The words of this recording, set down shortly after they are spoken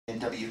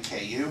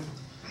WKU.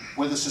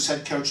 With us is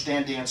head coach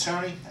Dan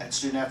D'Antoni and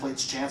student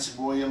athletes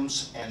Jansen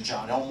Williams and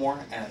John Elmore.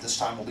 And at this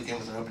time, we'll begin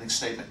with an opening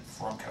statement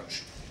from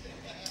Coach.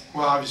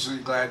 Well, obviously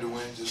glad to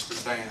win, just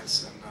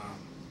advance and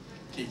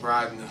keep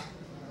riding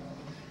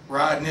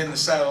in the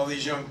saddle of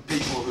these young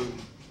people who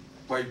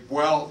played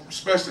well,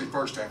 especially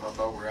first half. I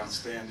thought we were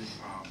outstanding.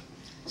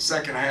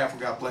 Second half, we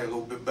got to play a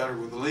little bit better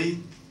with the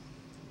lead.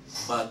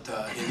 But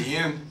in the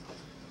end,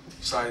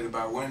 excited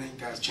about winning.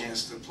 Got a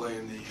chance to play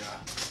in the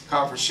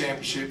conference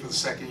championship for the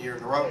second year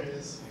in a row.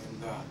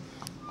 And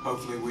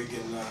hopefully we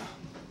can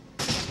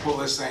pull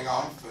this thing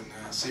off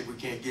and see if we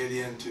can't get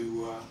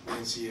into the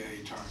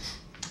NCAA tournament.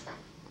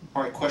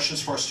 All right,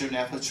 questions for our student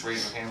athletes?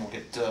 Raise your hand. We'll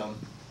get the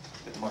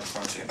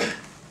microphone to you.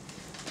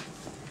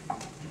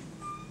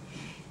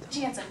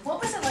 Jansen,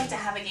 what was it like to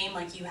have a game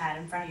like you had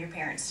in front of your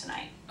parents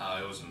tonight?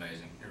 It was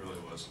amazing. It really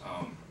was.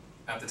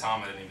 At the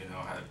time, I didn't even know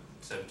I had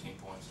 17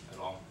 points at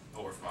all,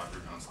 or 5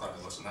 rebounds. I thought I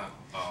had less than that.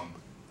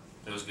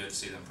 It was good to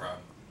see them proud.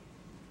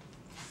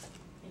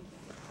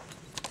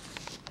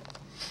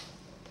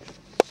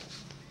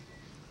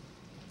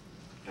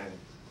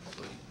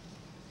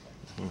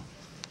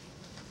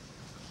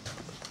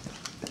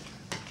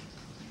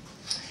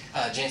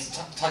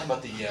 Jansen, talk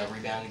about the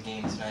rebounding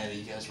game tonight. That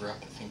you guys were up,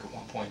 I think, at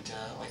one point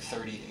like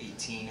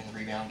 30-18 in the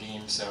rebound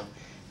game. So,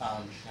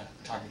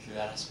 talk me through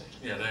that aspect.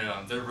 Yeah,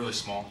 they're really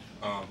small,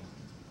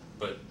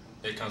 but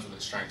it comes with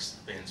the strengths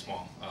being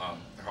small.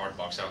 They're hard to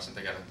box out since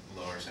they got a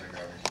lower center of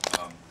gravity.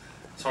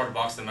 It's hard to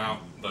box them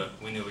out, but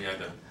we knew we had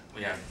to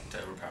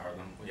overpower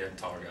them. We had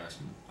taller guys.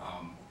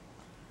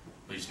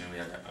 We just knew we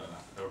had to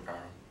overpower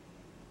them.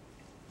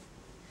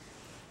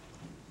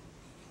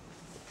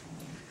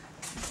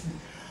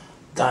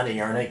 Donnie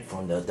Yernick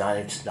from the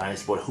Donnie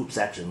Sport Hoops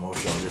Action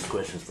Motion. This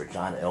question is for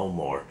John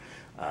Elmore.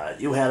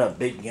 You had a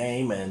big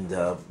game, and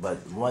but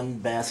one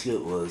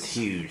basket was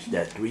huge.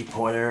 That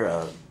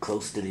three-pointer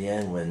close to the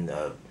end when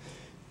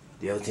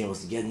the other team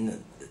was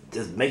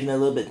just making it a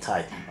little bit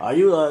tight. Are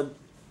you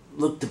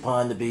looked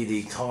upon to be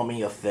the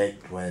calming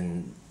effect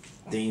when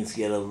things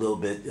get a little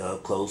bit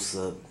close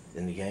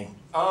in the game?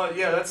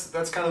 Yeah,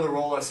 that's kind of the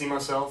role I see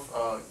myself.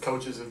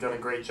 Coaches have done a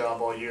great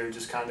job all year,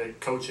 just kind of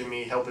coaching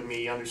me, helping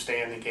me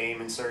understand the game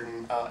in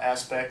certain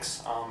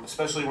aspects,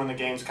 especially when the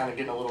game's kind of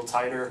getting a little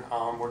tighter.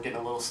 We're getting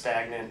a little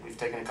stagnant. We've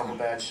taken a couple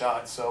bad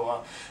shots.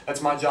 So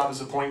that's my job as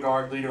a point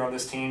guard leader on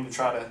this team, to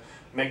try to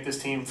make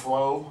this team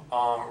flow,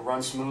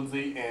 run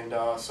smoothly. And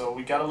so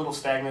we got a little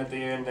stagnant at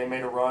the end. They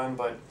made a run,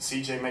 but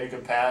CJ made a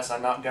good pass. I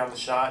knocked down the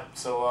shot.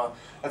 So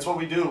that's what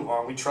we do.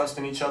 We trust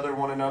in each other,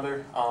 one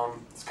another.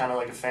 It's kind of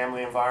like a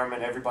family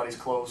environment. Everybody's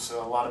close. A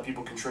lot of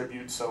people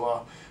contribute.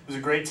 So it was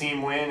a great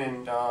team win,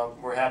 and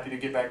we're happy to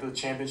get back to the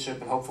championship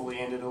and hopefully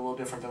end it a little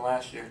different than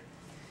last year.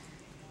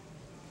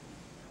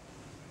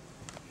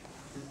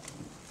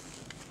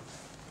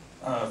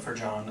 For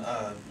John,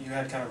 you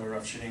had kind of a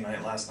rough shooting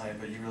night last night,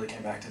 but you really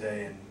came back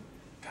today and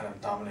kind of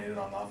dominated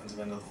on the offensive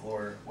end of the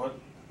floor. What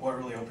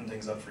really opened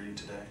things up for you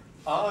today?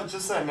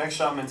 Just that next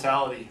shot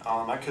mentality.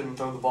 I couldn't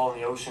throw the ball in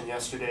the ocean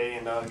yesterday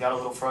and got a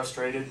little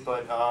frustrated,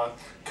 but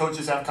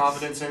coaches have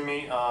confidence in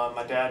me.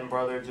 My dad and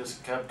brother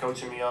just kept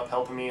coaching me up,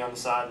 helping me on the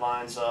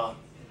sidelines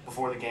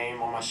before the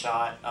game on my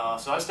shot.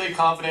 So I stayed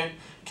confident,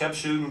 kept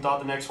shooting, thought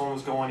the next one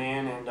was going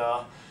in, and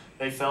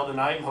they fell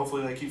tonight, and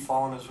hopefully they keep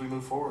falling as we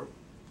move forward.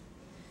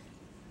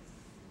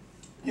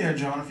 Yeah,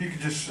 John, if you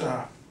could just,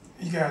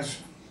 you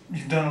guys,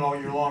 you've done it all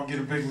year long, get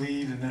a big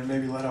lead and then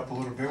maybe let up a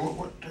little bit.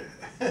 What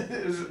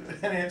is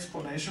there any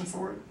explanation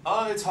for it?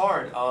 It's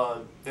hard.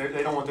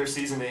 They don't want their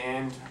season to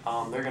end.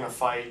 They're going to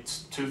fight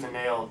tooth and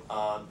nail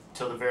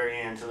till the very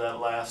end, till that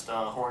last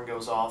horn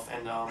goes off.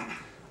 And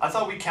I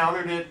thought we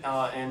countered it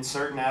in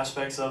certain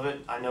aspects of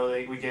it. I know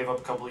we gave up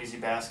a couple easy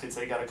baskets.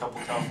 They got a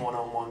couple tough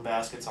one-on-one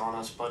baskets on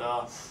us, but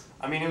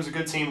I mean, it was a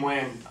good team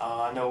win.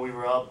 I know we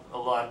were up a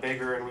lot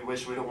bigger, and we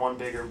wish we'd have won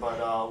bigger,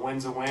 but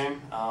win's a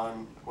win.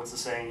 What's the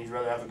saying? You'd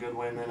rather have a good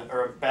win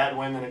or a bad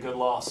win than a good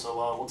loss. So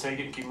we'll take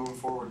it and keep moving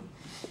forward.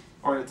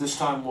 All right, at this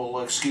time, we'll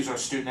excuse our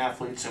student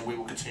athletes, and we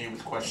will continue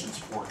with questions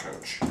for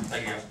Coach.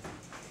 Thank you.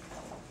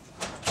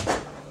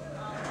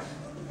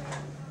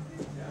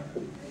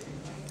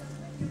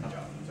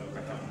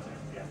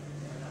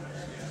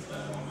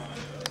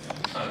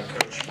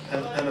 Coach,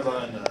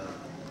 Heneva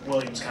and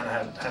Williams kind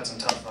of had some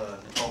tough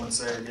moments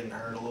there, getting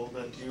hurt a little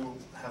bit. Do you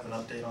have an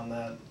update on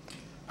that?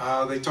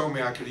 They told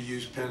me I could have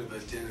used Penova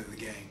at the end of the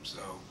game, so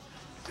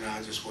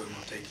I just wasn't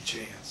going to take a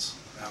chance.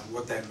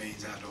 What that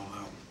means, I don't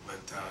know,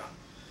 but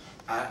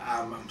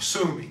I'm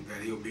assuming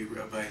that he'll be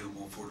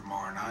available for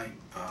tomorrow night.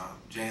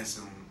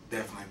 Jansen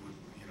definitely would,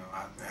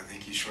 I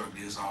think he shrugged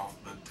his off,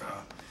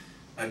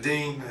 but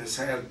Dean has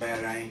had a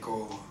bad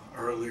ankle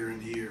earlier in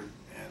the year,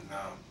 and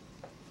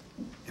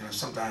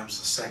sometimes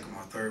the second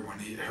one, third one,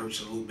 it hurts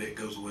a little bit,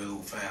 goes away a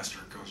little faster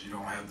because you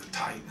don't have the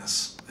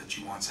tightness that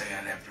you once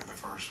had after the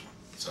first one.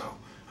 So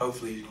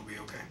hopefully he's going to be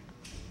okay.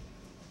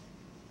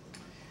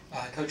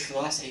 Coach, for the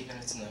last 8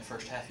 minutes in the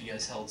first half, you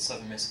guys held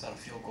Southern Miss without a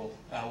field goal.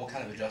 What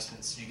kind of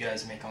adjustments did you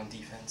guys make on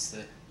defense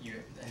that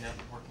you ended up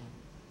working?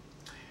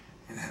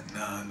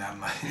 None.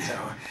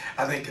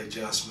 I think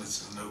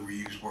adjustments is an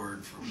overused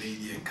word for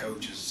media and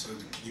coaches, so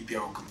to keep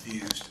y'all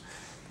confused.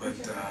 But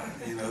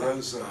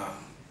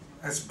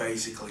that's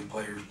basically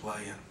players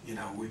playing.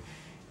 We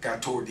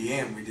got toward the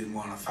end, we didn't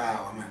want to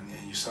foul them,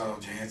 and you saw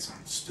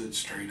Jansen stood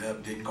straight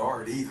up, didn't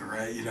guard either,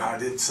 right? I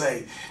didn't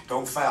say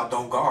don't foul,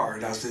 don't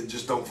guard. I said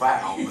just don't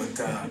foul. But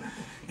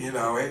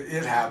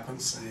it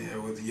happens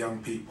with the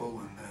young people,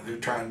 and they're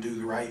trying to do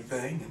the right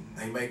thing, and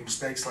they make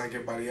mistakes like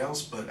everybody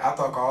else. But I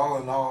thought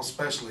all in all,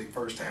 especially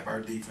first half,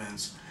 our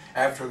defense,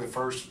 after the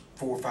first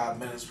 4 or 5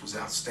 minutes, was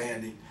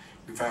outstanding.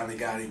 We finally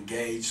got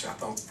engaged. I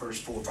thought the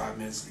first 4 or 5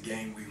 minutes of the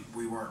game,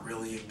 we weren't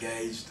really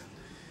engaged.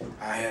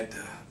 I had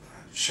to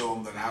show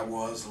them that I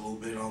was a little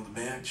bit on the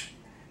bench.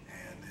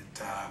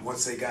 And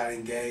once they got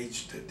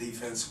engaged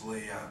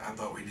defensively, I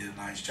thought we did a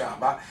nice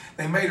job.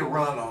 They made a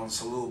run on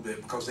us a little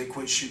bit because they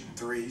quit shooting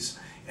threes,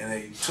 and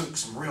they took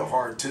some real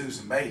hard twos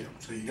and made them.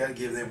 So you got to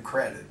give them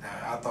credit.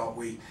 I thought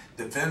we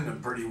defended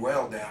them pretty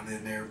well down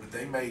in there, but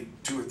they made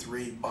 2 or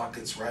 3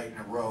 buckets right in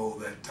a row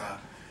that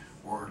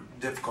were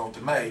difficult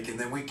to make. And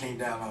then we came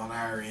down on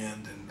our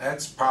end, and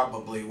that's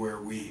probably where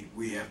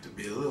we have to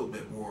be a little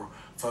bit more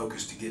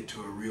focused to get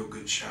to a real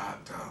good shot.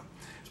 I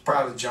was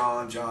proud of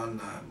John. John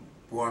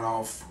won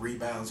off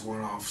rebounds,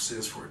 won off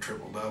assists for a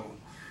triple-double.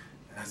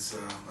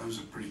 Those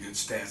are pretty good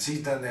stats.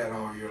 He's done that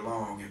all year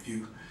long. If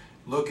you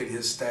look at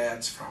his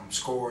stats from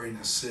scoring,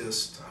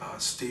 assists,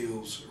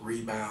 steals,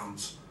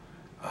 rebounds,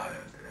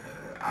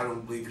 I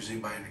don't believe there's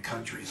anybody in the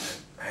country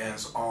that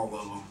has all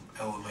of them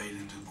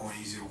elevated to the point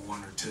he's either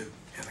 1 or 2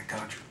 in the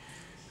country.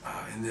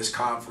 In this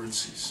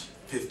conference,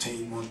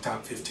 he's one of the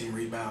top 15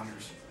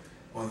 rebounders,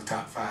 one of the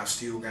top 5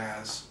 steal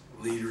guys,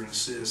 leader in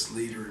assists,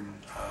 leader in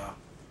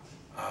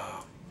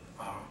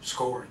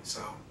scoring.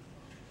 So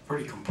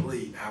pretty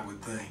complete, I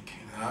would think.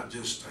 Not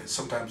just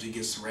sometimes he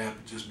gets the rap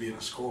of just being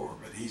a scorer,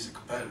 but he's a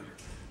competitor.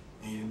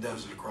 He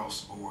does it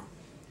across the board.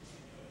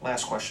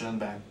 Last question in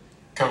the back.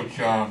 Coach,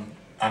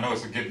 I know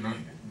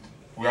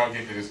we all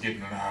get that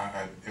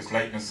it's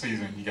late in the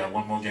season. You got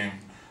one more game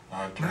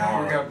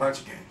tomorrow. No, we got a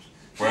bunch of games.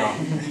 Well,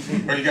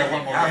 but you got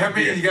one more game. How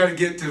many you got to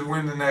get to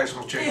win the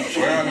national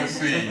championship? Well, let's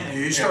see.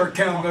 You start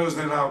counting those,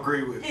 then I'll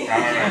agree with you. All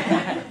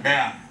right.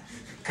 Now,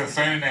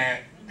 concerning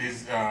that,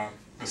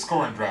 the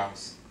scoring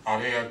droughts, are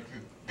they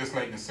this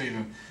late in the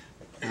season?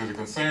 Is it a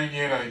concern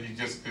yet, or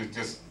it's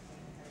just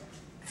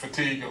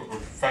fatigue or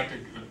factor?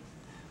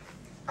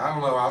 I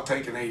don't know. I'll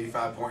take an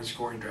 85-point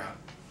scoring drought.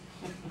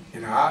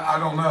 I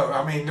don't know.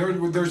 I mean,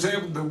 there's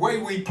the way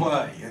we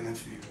play, and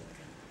if you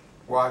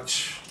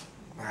watch,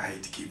 I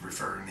hate to keep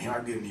referring to him,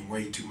 I'm giving him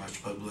way too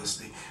much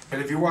publicity, but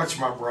if you watch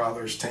my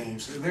brother's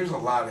teams, there's a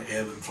lot of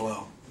ebb and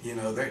flow.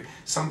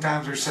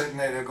 Sometimes they're sitting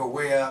there, they'll go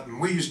way up,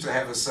 and we used to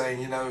have a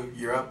saying,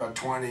 you're up by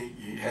 20,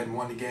 you hadn't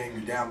won the game,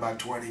 you're down by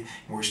 20, and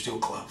we're still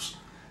close.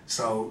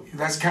 So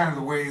that's kind of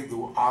the way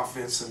the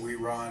offense that we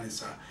run.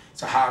 It's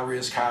a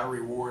high-risk,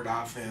 high-reward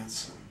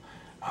offense.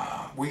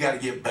 We got to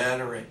get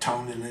better at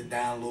toning it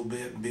down a little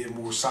bit and being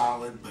more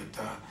solid,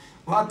 but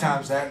a lot of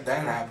times that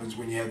happens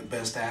when you have the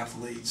best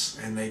athletes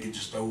and they can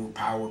just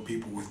overpower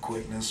people with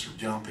quickness or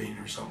jumping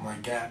or something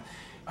like that.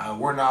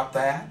 We're not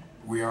that.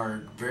 We are a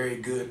very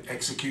good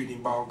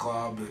executing ball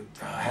club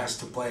that has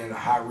to play at a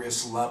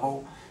high-risk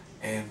level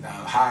and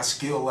high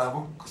skill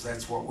level, because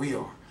that's what we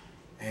are.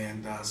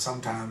 And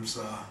sometimes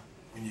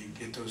when you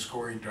get those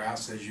scoring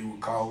droughts, as you would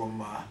call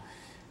them,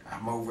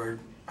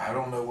 I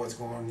don't know what's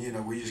going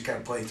on. We just got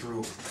to play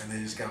through them, and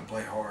they just got to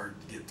play hard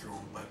to get through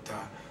them. But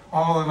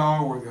all in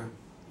all, we're the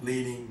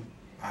leading,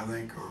 I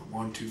think, or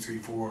 1, 2, 3,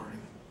 4 in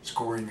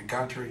scoring in the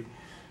country.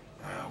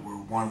 We're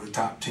one of the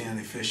top 10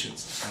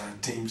 efficient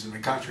teams in the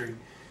country.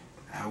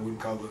 I wouldn't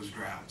call those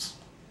droughts.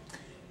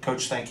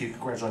 Coach, thank you.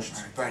 Congratulations.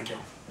 All right, thank you.